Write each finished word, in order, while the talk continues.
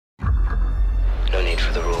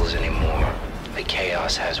battles anymore. The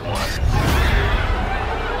chaos has won.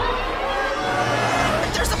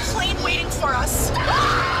 There's a plane waiting for us.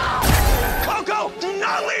 Coco, do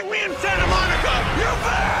not leave me in Santa Monica! You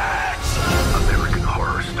bitch! American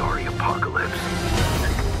Horror Story Apocalypse.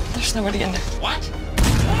 There's nobody in there. What?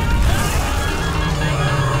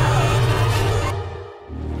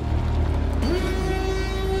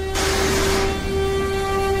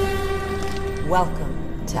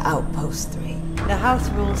 Welcome to Outpost 3. The house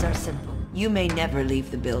rules are simple. You may never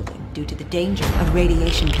leave the building due to the danger of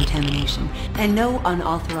radiation contamination and no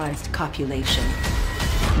unauthorized copulation.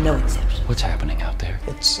 No exception. What's happening out there?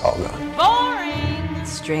 It's all gone. Boring!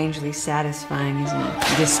 Strangely satisfying, isn't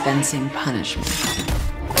it? Dispensing punishment.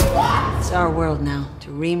 It's our world now,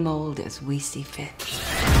 to remold as we see fit.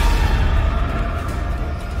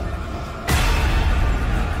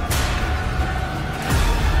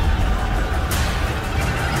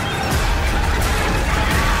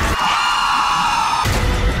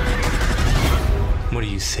 What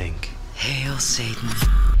do you think? Hail Satan.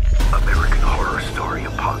 American Horror Story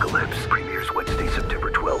Apocalypse.